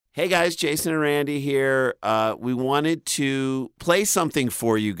Hey guys, Jason and Randy here. We wanted to play something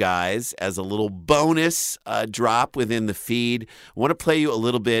for you guys as a little bonus drop within the feed. I want to play you a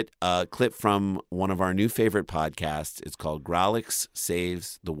little bit clip from one of our new favorite podcasts. It's called Grolix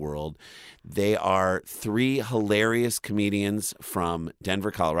Saves the World. They are three hilarious comedians from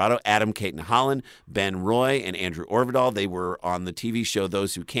Denver, Colorado. Adam Caton Holland, Ben Roy, and Andrew Orvidal. They were on the TV show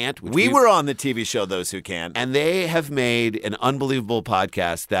Those Who Can't. We were on the TV show Those Who Can't. And they have made an unbelievable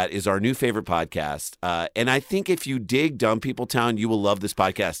podcast that is our new favorite podcast. And I think if you dig Dumb People Town, you will love this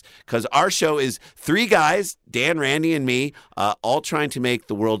podcast because our show is three guys, Dan, Randy, and me, all trying to make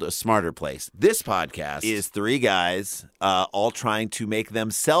the world a smarter place. This podcast is three guys all trying to make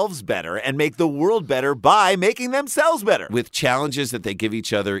themselves better and make the world better by making themselves better. With challenges that they give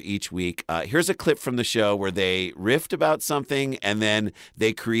each other each week. Here's a clip from the show where they riffed about something and then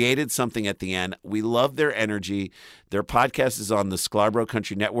they created something at the end. We love their energy. Their podcast is on the Scarborough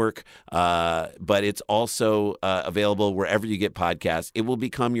Country Network, but it's also available wherever you get podcasts. It will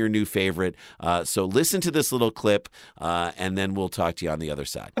become your new favorite. So listen to this little clip, and then we'll talk to you on the other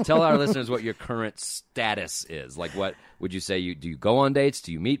side. Tell our listeners what your current status is. Like, what would you say? Do you go on dates?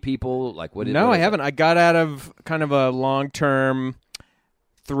 Do you meet people? Like, what? No, I haven't. I got out of kind of a long-term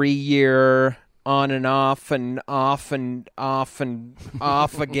 3-year on and off and off and off and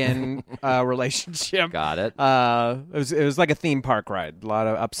off again relationship. Got it. It was like a theme park ride. A lot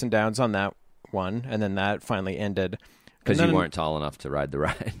of ups and downs on that one, and then that finally ended. Because you weren't tall enough to ride the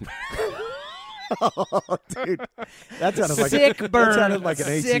ride. Oh, dude. That sounded like, burn. That sounded like an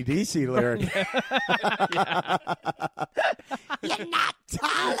AC/DC lyric. You're not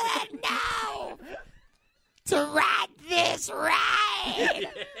tall enough to ride this ride.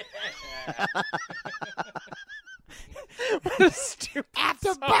 What a stupid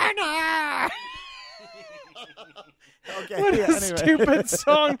Afterburner. Okay, What a anyway. stupid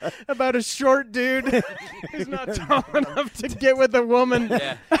song about a short dude who's not tall enough to get with a woman.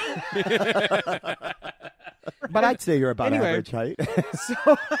 Yeah. But I'd say you're about Anyway. average height.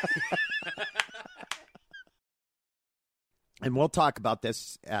 So And we'll talk about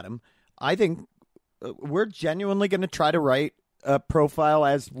this, Adam. I think we're genuinely going to try to write a profile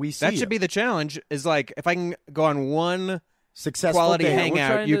as we see that should it. be the challenge. Is like if I can go on one Successful quality date. We're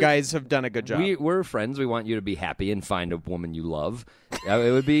hangout, trying you to- guys have done a good job. We're friends. We want you to be happy and find a woman you love.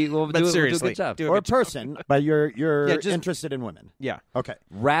 It would be. We'll But do, seriously, we'll do a good job. do Or a good job. person, but you're Yeah, just- interested in women. Yeah. Okay.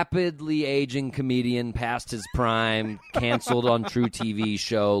 Rapidly aging comedian past his prime, canceled on True TV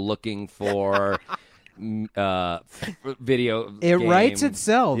show, looking for video. It game. writes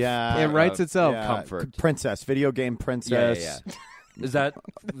itself. Yeah. It writes itself. Yeah, Comfort. Princess, video game princess. Yeah. Is that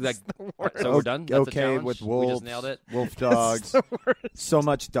like so? We're done. That's a okay challenge? with We wolves. just nailed it. Wolf dogs. So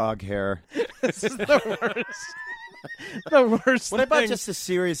much dog hair. This is the worst. The worst. What about thing. just a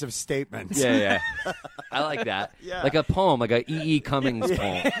series of statements? Yeah. I like that. Yeah. Like a poem, like a E.E. Cummings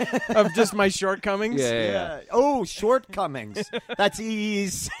poem. of just my shortcomings? Yeah. Oh, shortcomings. That's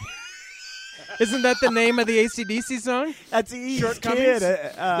E's. Isn't that the name of the AC/DC song? That's E's Shortcomings? kid.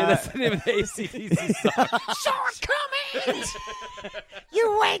 Yeah, that's the name of the AC/DC song. Shortcomings.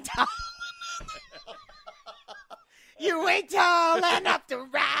 You ain't tall. You ain't tall enough to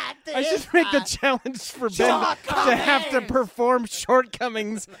ride this. I should make the challenge for Ben to have to perform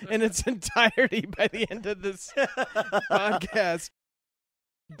Shortcomings in its entirety by the end of this podcast.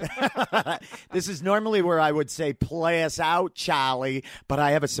 This is normally where I would say, play us out, Charlie, but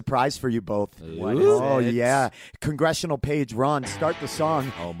I have a surprise for you both. What is Oh, it? yeah. Congressional page, Ron, start the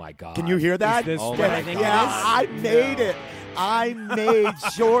song. Oh my God! Can you hear that? this what Yeah, I think yeah, it is? I made it. I made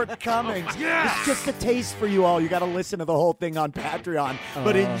Shortcomings. It's just a taste for you all. You got to listen to the whole thing on Patreon,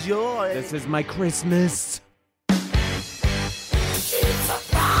 but enjoy. This is my Christmas. She's a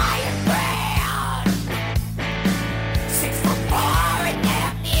firebrand. 6'4" in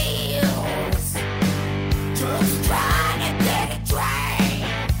their heels. Just trying to get a drink.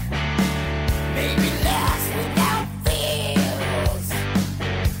 Maybe less without feels.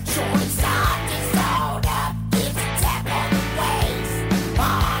 Short soft is sold up. Gives a tap on the waist.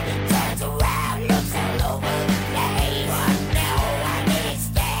 Mommy turns around, looks all over the place. But no one is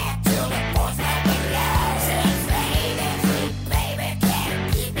there till the force never lows.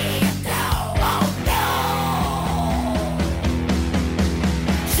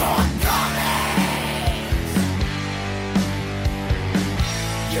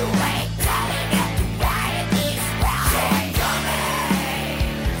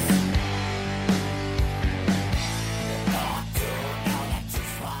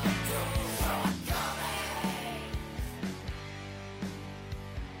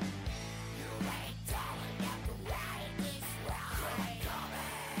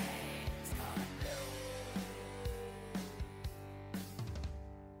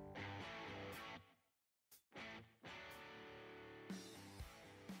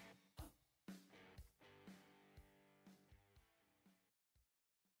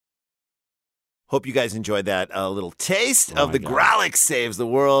 Hope you guys enjoyed that little taste Oh of my the God. Growlix Saves the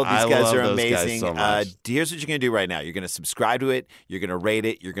World. These I guys love are those guys amazing. so much. Here's what you're going to do right now. You're going to subscribe to it. You're going to rate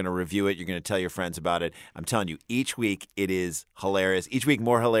it. You're going to review it. You're going to tell your friends about it. I'm telling you, each week it is hilarious. Each week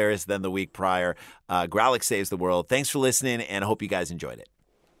more hilarious than the week prior. Growlix Saves the World. Thanks for listening, and I hope you guys enjoyed it.